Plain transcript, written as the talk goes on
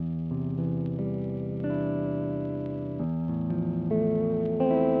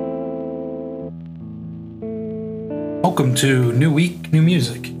Welcome to New Week, New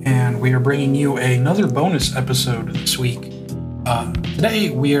Music, and we are bringing you another bonus episode this week. Today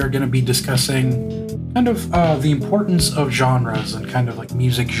we are going to be discussing kind of the importance of genres and kind of like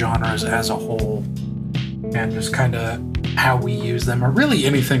music genres as a whole, and just kind of how we use them, or really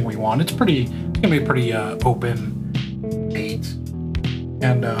anything we want. It's going to be a pretty open debate.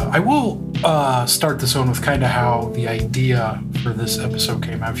 And I will start this one with kind of how the idea for this episode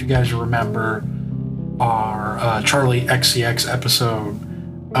came out. If you guys remember our Charlie XCX episode,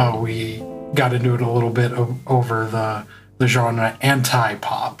 we got into it a little bit over the genre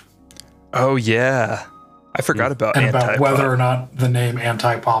anti-pop. Oh yeah, I forgot about and anti-pop. About whether or not the name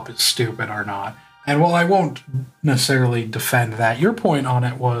anti-pop is stupid or not. And while I won't necessarily defend that, your point on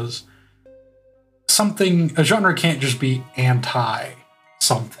it was a genre can't just be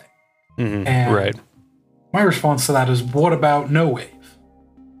anti-something. Mm-hmm. And right. My response to that is, what about no wave?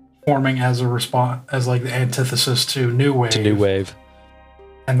 Forming as a response, as like the antithesis to new wave. To new wave.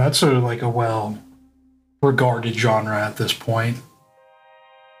 And that's sort of like a well-regarded genre at this point.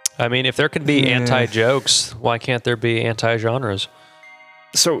 I mean, if there could be anti-jokes, why can't there be anti-genres?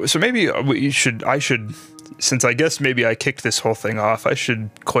 So maybe I should, since I guess maybe I kicked this whole thing off, I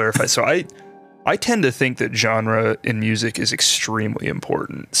should clarify. So I tend to think that genre in music is extremely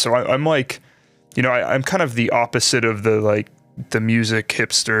important. So I'm like, I'm kind of the opposite of the music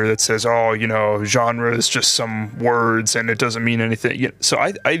hipster that says, oh, genre is just some words and it doesn't mean anything. So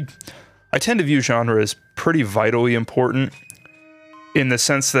I tend to view genre as pretty vitally important, in the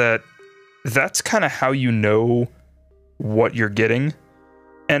sense that that's kind of how you know what you're getting.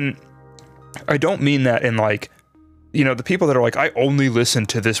 And I don't mean that in the people that are like, I only listen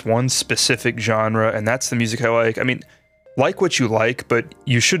to this one specific genre and that's the music I like. I mean, like what you like, but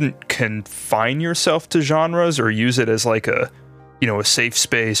you shouldn't confine yourself to genres or use it as like a safe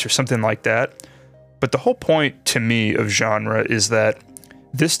space or something like that. But the whole point to me of genre is that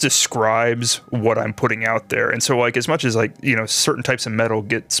this describes what I'm putting out there. And so as much as certain types of metal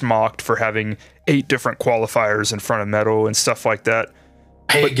gets mocked for having 8 different qualifiers in front of metal and stuff like that.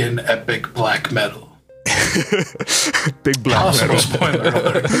 Pagan epic black metal. Big black metal. Spoiler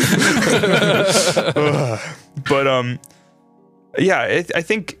alert. I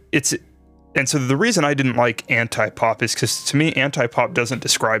think it's... And so the reason I didn't like anti-pop is because to me, anti-pop doesn't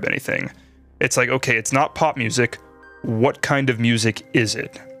describe anything. It's like, okay, it's not pop music. What kind of music is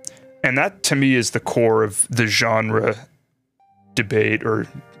it? And that to me is the core of the genre debate, or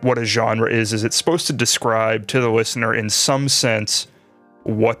what a genre is it's supposed to describe to the listener in some sense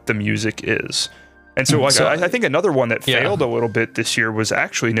what the music is. And so, I think another one that failed a little bit this year was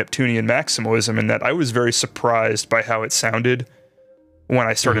actually Neptunian Maximalism, in that I was very surprised by how it sounded when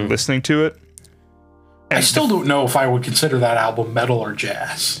I started listening to it. And I still don't know if I would consider that album metal or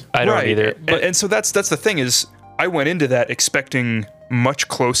jazz. I don't either. And so that's the thing, is I went into that expecting much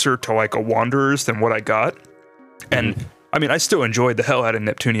closer to like a Wanderers than what I got. And I mean, I still enjoyed the hell out of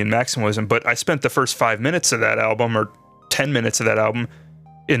Neptunian Maximalism, but I spent the first 5 minutes of that album, or 10 minutes of that album,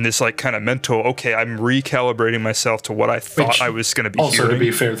 in this kind of mental, okay, I'm recalibrating myself to what I thought I was going to be hearing. Also, to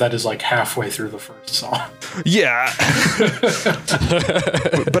be fair, that is halfway through the first song. Yeah.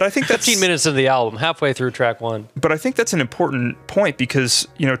 but I think that's 15 minutes of the album, halfway through track 1. But I think that's an important point, because,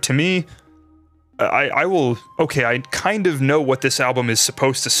 to me, I kind of know what this album is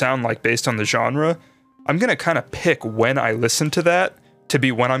supposed to sound like based on the genre. I'm going to kind of pick when I listen to that to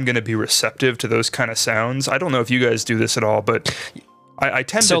be when I'm going to be receptive to those kind of sounds. I don't know if you guys do this at all, but I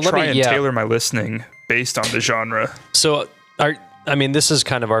tend to try and tailor my listening based on the genre. So, this is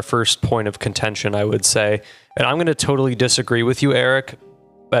kind of our first point of contention, I would say. And I'm going to totally disagree with you, Eric,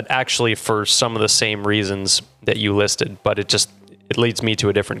 but actually for some of the same reasons that you listed. But it leads me to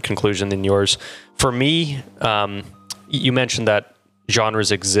a different conclusion than yours. For me, you mentioned that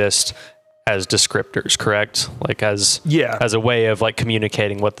genres exist as descriptors, correct? Like as a way of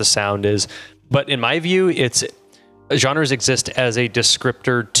communicating what the sound is. But in my view, genres exist as a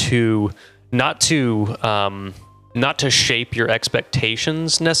descriptor to not to shape your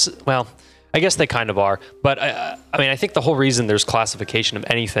expectations. Well, I guess they kind of are, but I think the whole reason there's classification of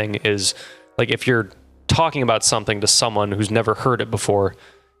anything is if you're talking about something to someone who's never heard it before,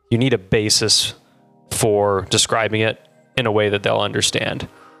 you need a basis for describing it in a way that they'll understand.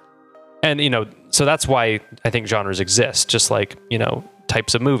 And so that's why I think genres exist, just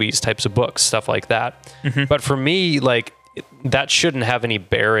types of movies, types of books, stuff like that. But for me, that shouldn't have any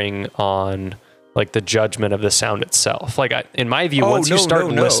bearing on the judgment of the sound itself. In my view, once you start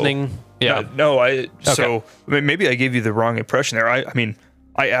listening, so maybe I gave you the wrong impression there. I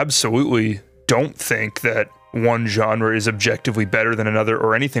absolutely don't think that one genre is objectively better than another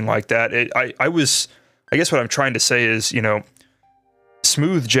or anything like that. I was I guess what I'm trying to say is,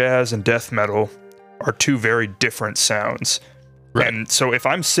 smooth jazz and death metal are two very different sounds. Right. And so if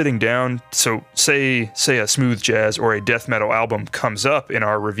I'm sitting down, so say a smooth jazz or a death metal album comes up in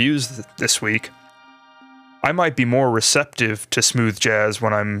our reviews this week, I might be more receptive to smooth jazz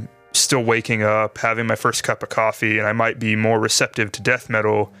when I'm still waking up, having my first cup of coffee, and I might be more receptive to death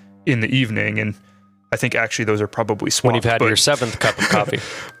metal in the evening. And I think actually those are probably swapped. When you've had your 7th cup of coffee.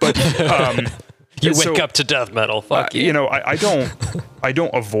 But you wake up to death metal. Fuck you. I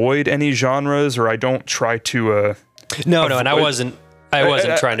don't avoid any genres, or I don't try to No, and I wasn't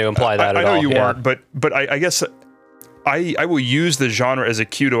trying to imply that at all. I know you weren't, but I guess I will use the genre as a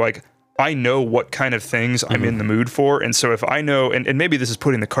cue to, like, I know what kind of things I'm in the mood for. And so if I know, and maybe this is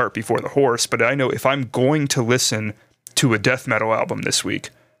putting the cart before the horse, but I know if I'm going to listen to a death metal album this week,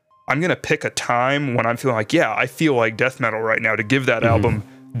 I'm going to pick a time when I'm feeling like, yeah, I feel like death metal right now, to give that album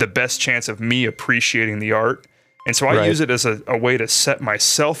the best chance of me appreciating the art. And so I use it as a way to set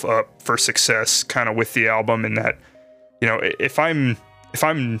myself up for success kind of with the album, in that, if I'm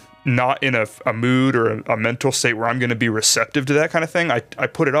not in a mood or a mental state where I'm going to be receptive to that kind of thing, I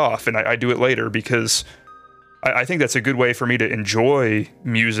put it off and I do it later, because I think that's a good way for me to enjoy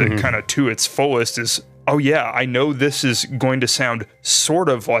music kind of to its fullest, is, oh yeah, I know this is going to sound sort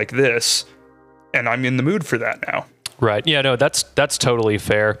of like this, and I'm in the mood for that now. Right. Yeah, no, that's totally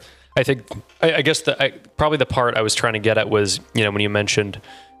fair. I think, I guess probably the part I was trying to get at was, when you mentioned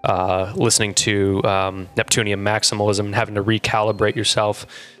listening to Neptunian maximalism and having to recalibrate yourself.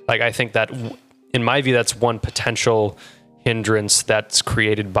 Like, I think that, in my view, that's one potential hindrance that's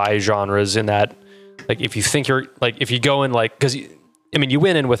created by genres, in that, like, if you think if you go in, like, because, you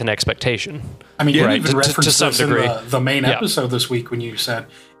went in with an expectation. You even referenced to some degree in the main episode this week, when you said,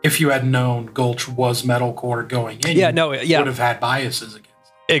 if you had known Gulch was metalcore going in, you would have had biases against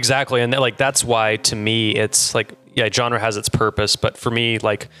it. Exactly. And that's why, to me, it's like, genre has its purpose, but for me,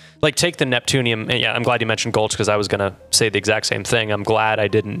 like take the Neptunian. Yeah, I'm glad you mentioned Gulch, because I was gonna say the exact same thing. I'm glad I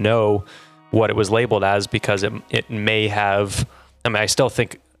didn't know what it was labeled as, because it may have. I still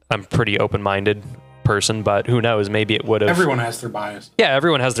think I'm a pretty open-minded person, but who knows? Maybe it would have. Everyone has their bias. Yeah,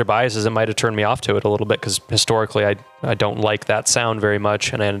 everyone has their biases. It might have turned me off to it a little bit, because historically I don't like that sound very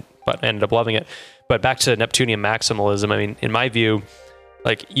much, but ended up loving it. But back to Neptunian maximalism. In my view,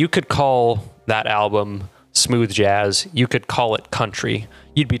 like, you could call that album smooth jazz, you could call it country,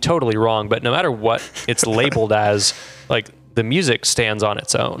 you'd be totally wrong. But no matter what it's labeled as, like, the music stands on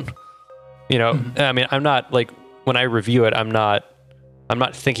its own. I'm not, like, when I review it, I'm not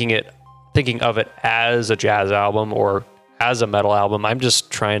thinking of it as a jazz album or as a metal album. I'm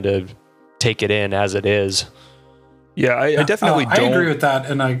just trying to take it in as it is. Yeah, I definitely don't. I agree with that,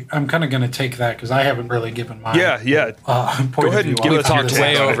 and I'm kind of going to take that, because I haven't really given my point Go ahead and give us talked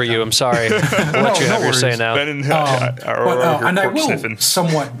way over you. I'm sorry. I'll let you have your say now. And I will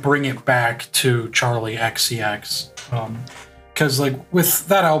somewhat bring it back to Charlie XCX, because like with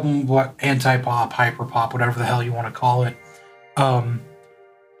that album, what anti-pop, hyper-pop, whatever the hell you want to call it,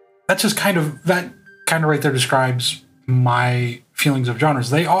 that's just kind of right there describes my feelings of genres.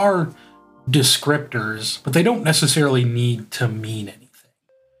 They are descriptors, but they don't necessarily need to mean anything.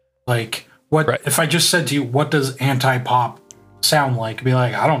 Like, if I just said to you, what does anti-pop sound like? Be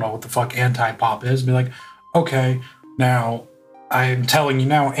like, I don't know what the fuck anti-pop is. Be like, okay, now I'm telling you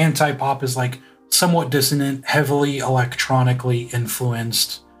now, anti-pop is like somewhat dissonant, heavily electronically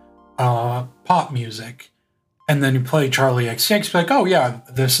influenced pop music. And then you play Charlie XCX, be like, oh yeah,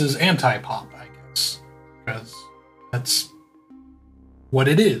 this is anti-pop, I guess, because that's what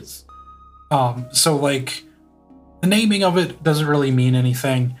it is. So like, the naming of it doesn't really mean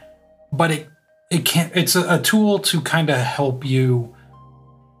anything, but it's a tool to kind of help you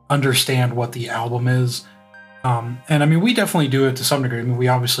understand what the album is. And we definitely do it to some degree. We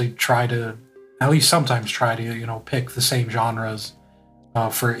obviously try to, at least sometimes try to, pick the same genres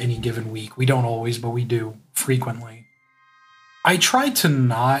for any given week. We don't always, but we do frequently. I try to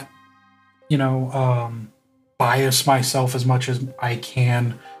not, bias myself as much as I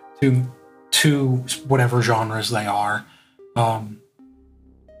can to whatever genres they are.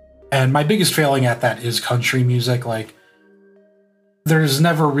 And my biggest failing at that is country music. Like, there's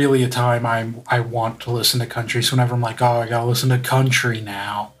never really a time I want to listen to country. So whenever I'm like, oh, I gotta listen to country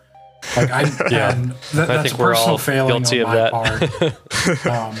now. Like, that's a personal failing on my part.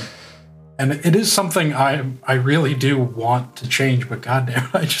 And it is something I really do want to change, but goddamn,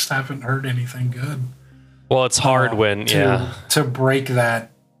 I just haven't heard anything good. Well, it's hard to break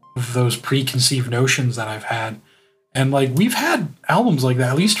those preconceived notions that I've had. And like, we've had albums like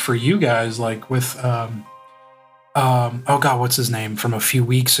that, at least for you guys, like with oh god, what's his name from a few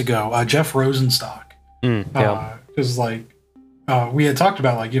weeks ago? Jeff Rosenstock. Yeah. Because we had talked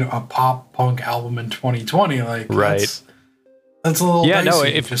about a pop punk album in 2020, Right. That's a little Yeah, no,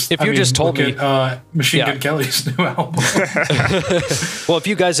 dicey. if you just told me- Machine Yeah. Gun Kelly's new album. Well, if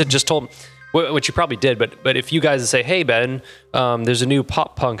you guys had just told, which you probably did, but if you guys say, "Hey Ben, there's a new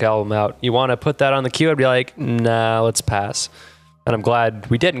pop punk album out. You want to put that on the queue?" I'd be like, "Nah, let's pass." And I'm glad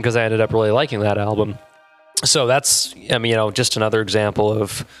we didn't, because I ended up really liking that album. So that's, just another example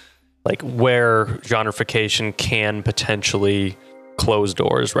of where genreification can potentially close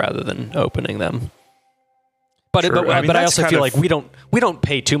doors rather than opening them. But Sure. but I that's also kind feel of- like we don't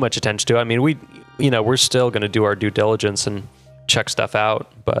pay too much attention to it. I mean, we're still going to do our due diligence and check stuff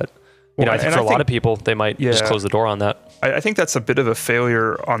out. But I think for a lot of people, they might just close the door on that. I think that's a bit of a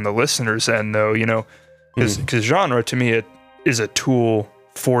failure on the listener's end, though, because genre to me it is a tool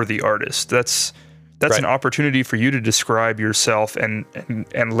for the artist. That's Right. an opportunity for you to describe yourself and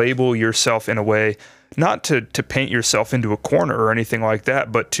label yourself in a way, not to paint yourself into a corner or anything like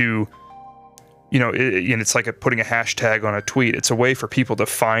that, but to it's like putting a hashtag on a tweet. It's a way for people to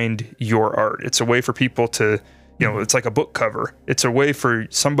find your art. It's a way for people to, it's like a book cover. It's a way for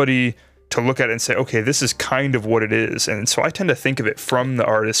somebody to look at it and say, okay, this is kind of what it is. And so I tend to think of it from the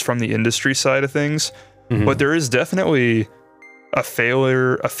artist, from the industry side of things. But there is definitely a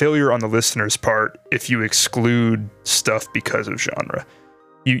failure on the listener's part if you exclude stuff because of genre.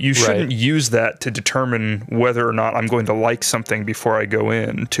 You shouldn't use that to determine whether or not I'm going to like something before I go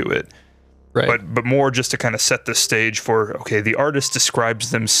into it. Right. But more just to kind of set the stage for, okay, the artist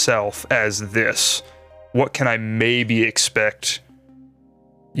describes themselves as this. What can I maybe expect,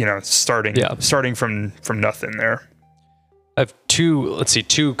 starting from nothing there? I have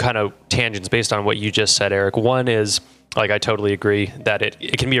two kind of tangents based on what you just said, Eric. One is, I totally agree that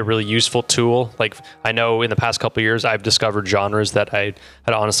it can be a really useful tool. I know in the past couple of years, I've discovered genres that I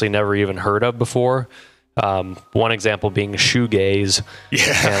had honestly never even heard of before. One example being shoegaze.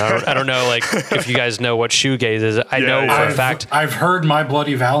 Yeah. And I don't know, if you guys know what shoegaze is. I know for a fact. I've heard My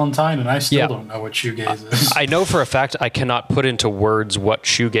Bloody Valentine, and I still don't know what shoegaze is. I know for a fact I cannot put into words what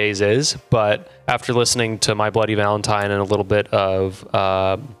shoegaze is, but after listening to My Bloody Valentine and a little bit of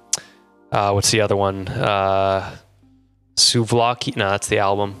what's the other one? Souvlaki? No, that's the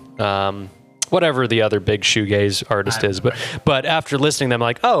album. Whatever the other big shoegaze artist is, but after listening to them, I'm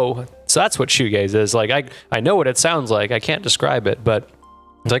like, oh, so that's what shoegaze is. I know what it sounds like. I can't describe it, but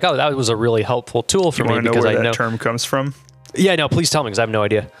it's like, oh, that was a really helpful tool for me because where I that know. term comes from? Yeah, no, please tell me because I have no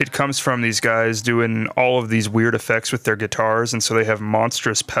idea. It comes from these guys doing all of these weird effects with their guitars, and so they have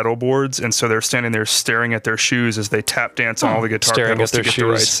monstrous pedal boards, and so they're standing there staring at their shoes as they tap dance on all the guitar Staring pedals at their to get the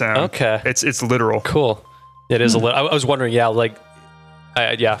right shoes. sound. Okay. It's literal. Cool. It is a little. I was wondering. Yeah,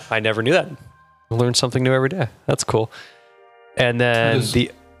 I never knew that. I learn something new every day. That's cool. And then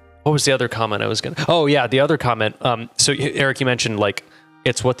what was the other comment I was gonna? Oh yeah, the other comment. So Eric, you mentioned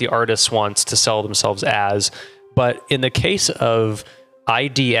it's what the artist wants to sell themselves as, but in the case of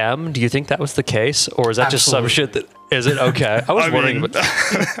IDM, do you think that was the case, or is that just some shit that? Is it okay? I was wondering.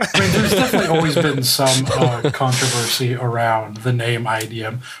 There's definitely always been some controversy around the name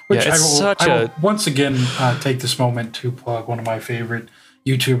IDM, which Yeah, I will once again take this moment to plug one of my favorite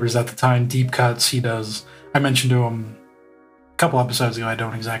YouTubers at the time, Deep Cuts. I mentioned to him a couple episodes ago, I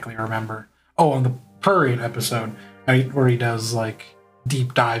don't exactly remember. Oh, on the Parade episode, where he does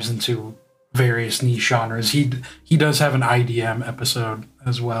deep dives into various niche genres. He does have an IDM episode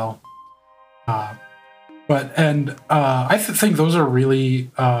as well. I think those are really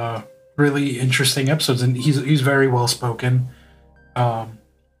really interesting episodes, and he's very well spoken,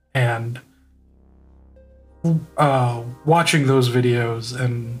 and watching those videos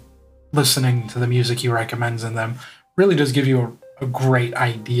and listening to the music he recommends in them really does give you a great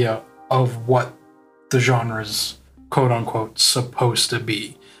idea of what the genre's quote unquote supposed to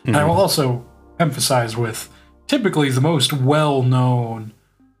be. Mm-hmm. And I will also emphasize with typically the most well-known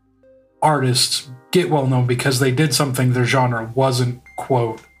artists get well-known because they did something their genre wasn't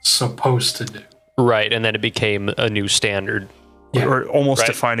quote supposed to do. Right, and then it became a new standard. Yeah. Or almost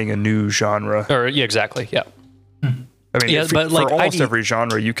defining a new genre. Or yeah, exactly. Yeah. I mean, for almost every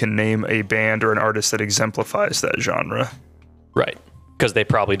genre, you can name a band or an artist that exemplifies that genre. Right, because they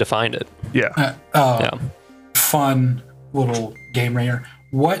probably defined it. Yeah. Fun little game right here.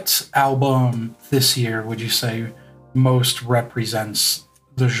 What album this year would you say most represents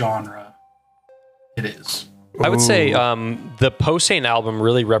the genre it is? I would say the Posehn album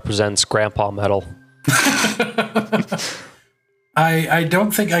really represents grandpa metal. I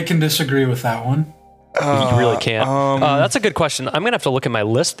don't think I can disagree with that one. You really can't. That's a good question. I'm going to have to look at my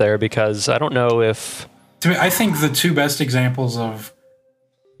list there because I don't know if... To me, I think the two best examples of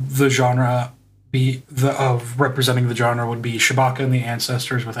the genre be of representing the genre would be Shabaka and the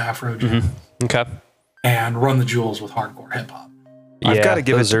Ancestors with Afro Jam, Okay. and Run the Jewels with hardcore hip hop. I've got to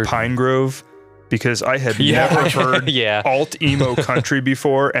give it to Pinegrove because I had never heard alt emo country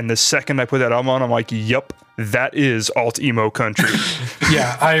before, and the second I put that album on, I'm like, "Yup, that is alt emo country."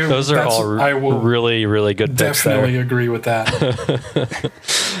 Yeah, those are all I will really, really good picks there. Definitely agree with that.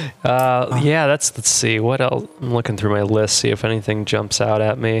 Yeah, let's see what else. I'm looking through my list, see if anything jumps out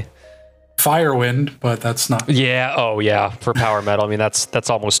at me. Firewind, but that's not. Yeah. Oh, yeah. For power metal, I mean that's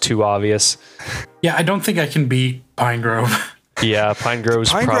almost too obvious. Yeah, I don't think I can beat Pinegrove. Yeah, Pinegrove's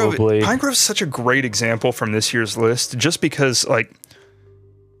probably. Pinegrove's such a great example from this year's list, just because like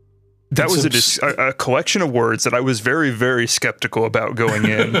that was a collection of words that I was very, very skeptical about going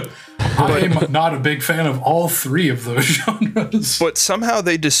in. I am not a big fan of all three of those genres, but somehow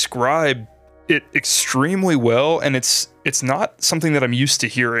they describe it extremely well, and it's not something that I'm used to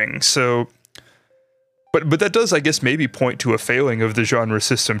hearing. So, but that does, I guess, maybe point to a failing of the genre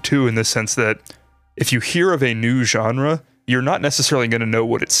system too, in the sense that if you hear of a new genre, you're not necessarily going to know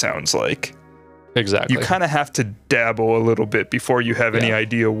what it sounds like. Exactly. You kind of have to dabble a little bit before you have any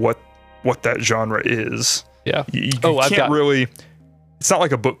idea what that genre is. Yeah. You can't really. It's not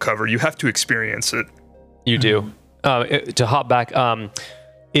like a book cover. You have to experience it. You do. To hop back,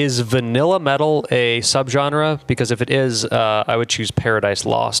 is vanilla metal a subgenre? Because if it is, I would choose Paradise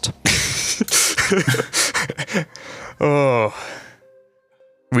Lost. Oh.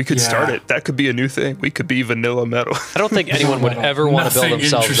 We could start it. That could be a new thing. We could be vanilla metal. I don't think anyone would ever want to build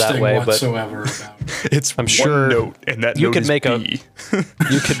themselves that way, but it's I'm sure note, and that you could make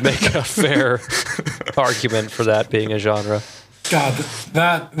you could make a fair argument for that being a genre. God,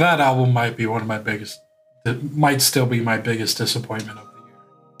 that album might be one of my biggest. It might still be my biggest disappointment of the year.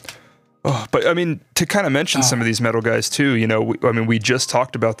 Oh, but I mean, to kind of mention some of these metal guys too, you know, we just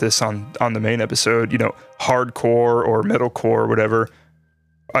talked about this on the main episode. You know, hardcore or metalcore or whatever.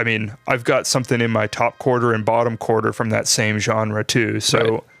 I mean, I've got something in my top quarter and bottom quarter from that same genre too.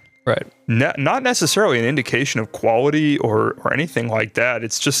 So, right. Not necessarily an indication of quality or anything like that.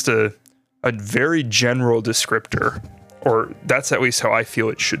 It's just a very general descriptor, or that's at least how I feel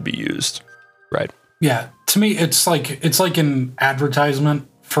it should be used. Right. Yeah. To me, it's like an advertisement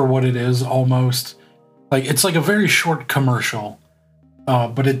for what it is almost. Like it's like a very short commercial,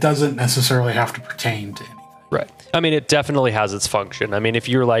 but it doesn't necessarily have to pertain to anything. Right. I mean, it definitely has its function. I mean, if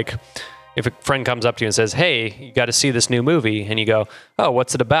a friend comes up to you and says, "Hey, you got to see this new movie," and you go, "Oh,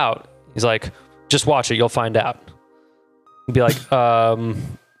 what's it about?" He's like, "Just watch it, you'll find out." You'd be like,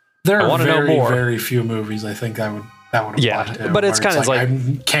 there are very, very few movies I think that would apply to. But it's kind of like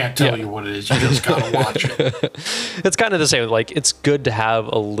I can't tell you what it is. You just gotta watch it. It's kind of the same. Like, it's good to have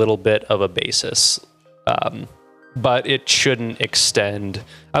a little bit of a basis, but it shouldn't extend.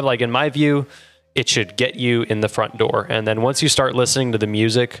 I'm like, in my view, it should get you in the front door. And then once you start listening to the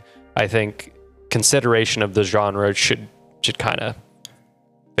music, I think consideration of the genre should kind of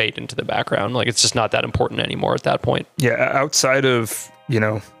fade into the background. Like, it's just not that important anymore at that point. Yeah, outside of, you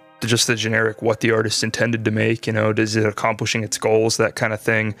know, just the generic what the artist intended to make, you know, is it accomplishing its goals, that kind of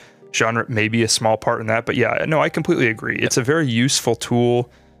thing. Genre may be a small part in that, but yeah, no, I completely agree. It's a very useful tool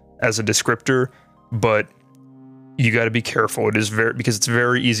as a descriptor, but you got to be careful. It is because it's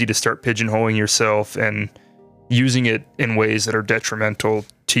very easy to start pigeonholing yourself and using it in ways that are detrimental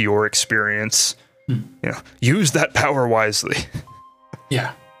to your experience. You know, use that power wisely.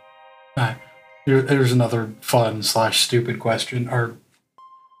 Yeah. Here's another fun / stupid question. Or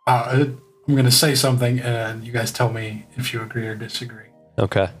I'm going to say something, and you guys tell me if you agree or disagree.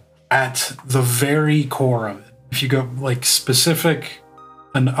 Okay. At the very core of it, if you go like specific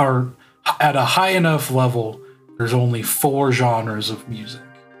or at a high enough level, there's only 4 genres of music: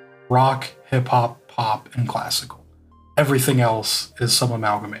 rock, hip hop, pop, and classical. Everything else is some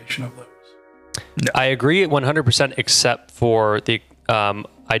amalgamation of those. No. I agree 100%, except for the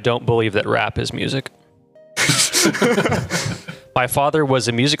I don't believe that rap is music. My father was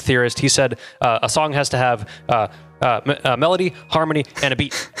a music theorist. He said a song has to have a melody, harmony, and a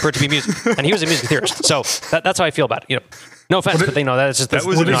beat for it to be music. And he was a music theorist, so that's how I feel about it. You know, no offense, but that's just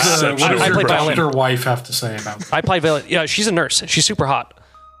what does your doctor wife have to say about that? I play violin. Yeah, she's a nurse. She's super hot.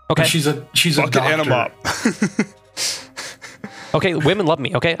 Okay, she's a doctor. And a mop. Okay, women love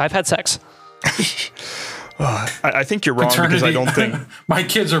me. Okay, I've had sex. I think you're wrong because I don't think my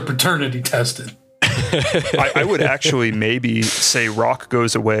kids are paternity tested. I would actually maybe say rock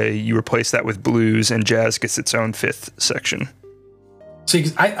goes away, you replace that with blues, and jazz gets its own 5th section. See,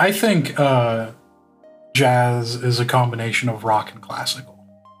 I think jazz is a combination of rock and classical.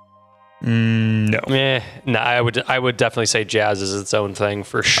 No. No, I would definitely say jazz is its own thing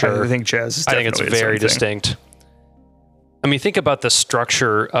for sure. I think jazz is I definitely think it's very distinct. I mean, think about the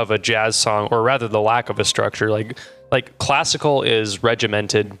structure of a jazz song, or rather the lack of a structure. Like classical is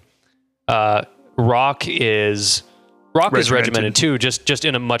regimented. Rock is regimented too, just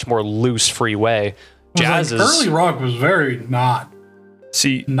in a much more loose, free way. Jazz is early rock was very not.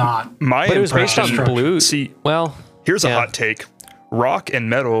 My but it was based on impression- blues. See, well, here's a yeah. hot take. Rock and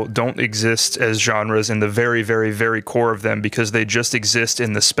metal don't exist as genres in the very, very, very core of them because they just exist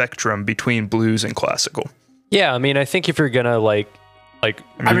in the spectrum between blues and classical. Yeah, I mean, I think if you're gonna like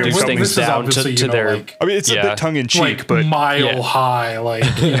reduce this things is down obviously, to their, like, I mean, it's a bit tongue in cheek, like but mile high, like,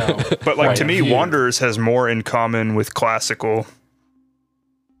 you know. but like to me, view. Wanderers has more in common with classical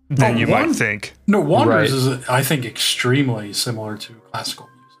than you might think. No, Wanderers Right. is, I think, extremely similar to classical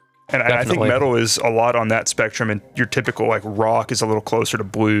music. And I think Definitely. metal is a lot on that spectrum, and your typical like rock is a little closer to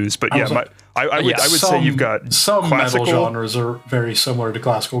blues. But yeah, I would say you've got some classical, metal genres are very similar to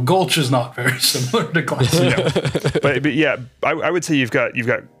classical. Gulch is not very similar to classical. but yeah, I would say you've got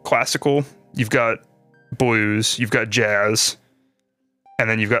classical, you've got blues, you've got jazz, and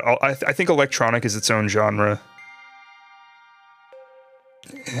then you've got I think electronic is its own genre,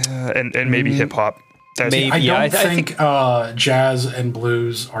 and maybe hip hop. Maybe. I don't I think jazz and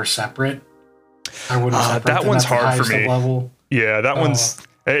blues are separate. I wouldn't separate that them one's at the hard for highest me. level. Yeah, that one's.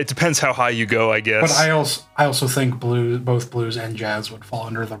 It depends how high you go, I guess. But I also think both blues and jazz would fall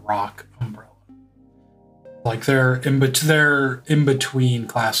under the rock umbrella. Like they're in between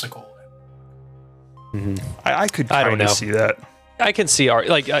classical. I could I don't kind of know. see that. I can see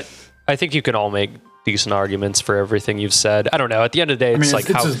I think you can all make decent arguments for everything you've said. I don't know. At the end of the day, it's like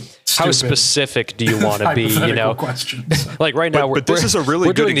it's how a stupid specific do you want to be? You know, question. like right now, But this is a really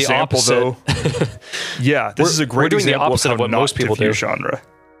we're good doing the example, opposite. though. Yeah, this is a great we're doing the example opposite of, of how what not most people to view do. genre.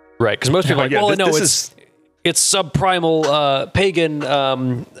 Right, because most people are like, Yeah, well, no, this it's subprimal pagan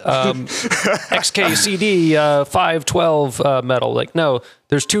XKCD 512 metal. Like, no,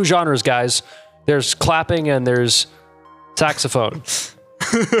 there's two genres, guys. There's clapping and there's saxophone.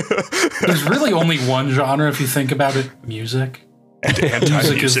 There's really only one genre if you think about it: music.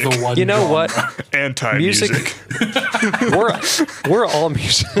 Music is the one. You know genre. what? Anti-music, we're all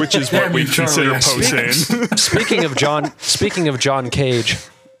music. which is what Damn we you, Charlie consider XCX. posing. Speaking of John Cage,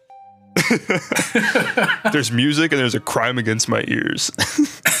 There's music and there's a crime against my ears.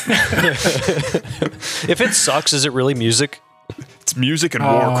 if it sucks, is it really music? It's music and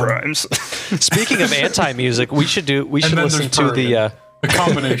war crimes. Speaking of anti-music, we should then listen there's to the. A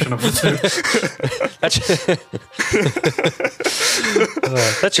combination of the two.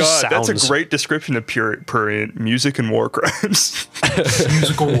 That just God, sounds. that's a great description of prurient music and war crimes.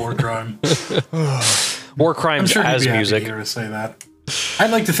 Musical war crime. war I'm crimes sure he'd as be happy music. here to say that.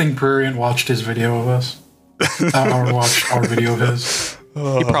 I'd like to think Prurient watched his video of us. Or watched our video of his.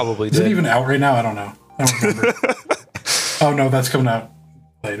 He probably Is it did. even out right now? I don't know. I don't remember. Oh no, that's coming out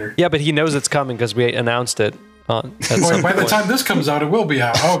later. Yeah, but he knows it's coming because we announced it. At Boy, some by the point. time this comes out, it will be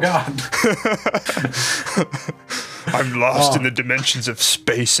out. Oh god. I'm lost in the dimensions of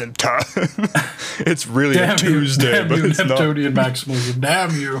space and time. It's really a Damn Tuesday, you, but damn you, it's not. Neptunian maximalism.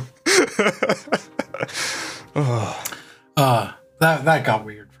 Damn you. That got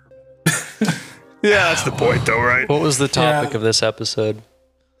weird. Yeah, that's the point, though, right? What was the topic Yeah. of this episode?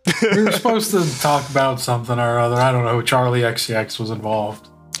 We were supposed to talk about something or other. I don't know. Charlie XCX was involved.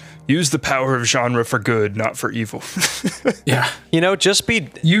 Use the power of genre for good, not for evil. Yeah. You know, just be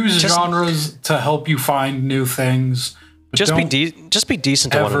Genres to help you find new things. But just don't- be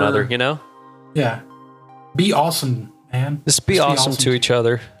decent to one ever- another. You know, Yeah. Be awesome, man. just be awesome to each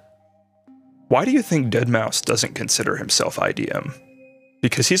other. Why do you think Deadmau5 doesn't consider himself IDM?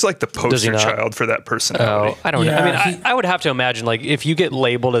 Because he's like the Does he poster not? child for that personality. Oh, I don't know. I Yeah, mean, I would have to imagine, like, if you get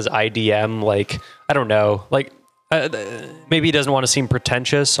labeled as IDM, like, I don't know, like, maybe he doesn't want to seem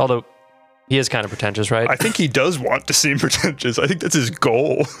pretentious, although he is kind of pretentious, right? I think he does want to seem pretentious. I think that's his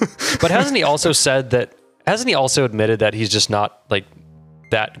goal. But hasn't he also said that? Hasn't he also admitted that he's just not like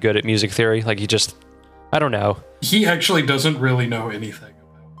that good at music theory? Like, he just, I don't know. He actually doesn't really know anything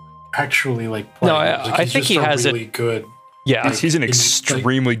about actually like playing No, music. I He's think just he a has it- really good. Yeah, He's an in, like-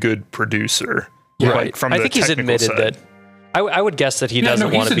 extremely good producer. Yeah. right. from I the think he's technical admitted side. that. I would guess that he Yeah,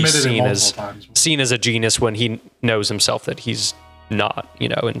 doesn't no, want to be he's admitted it seen multiple times. seen as a genius when he knows himself that he's not. You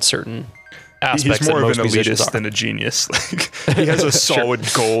know, in certain aspects, He's more that of most an musicians elitist are. than a genius. Like he has a solid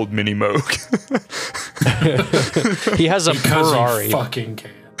gold mini Moog. He has a Because Ferrari. he fucking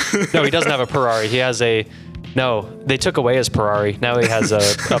can. No, he doesn't have a Ferrari. He has a. No, they took away his Ferrari. Now he has a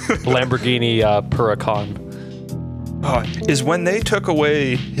Lamborghini Huracan. is when they took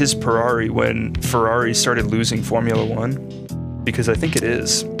away his Ferrari when Ferrari started losing Formula One? Because I think it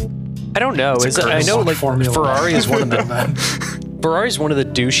is. I don't know. I know like Ferrari is one of the Ferrari's one of the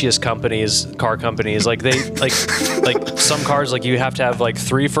douchiest car companies. Like they like some cars, like you have to have like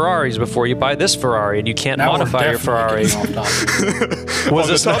 3 Ferraris before you buy this Ferrari, and you can't modify your Ferrari. On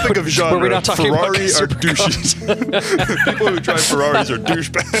the topic of genre, were we not talking Ferrari about are douches. People who drive Ferraris are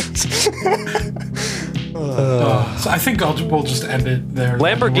douchebags. So I think we'll just end it there.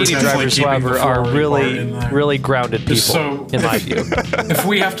 Lamborghini drivers, however, are really grounded people, in my view. If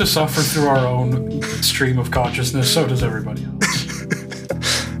we have to suffer through our own stream of consciousness, so does everybody else.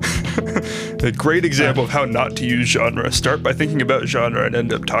 A great example of how not to use genre. Start by thinking about genre and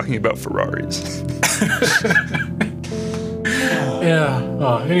end up talking about Ferraris.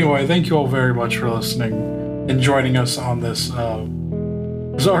 Yeah. Anyway, thank you all very much for listening and joining us on this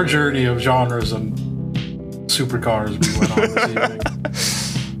bizarre journey of genres and supercars we went on this evening.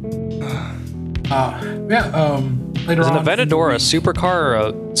 Later Is an on, Aventador a supercar or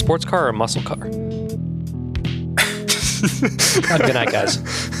a sports car or a muscle car? Good night, guys.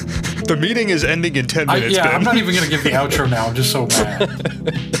 The meeting is ending in 10 minutes. I'm not even going to give the outro now. I'm just so mad.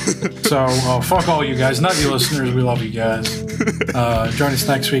 So, fuck all you guys. Not you listeners. We love you guys. Join us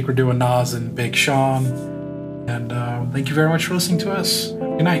next week. We're doing Nas and Big Sean. And thank you very much for listening to us.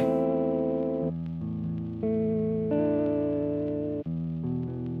 Good night.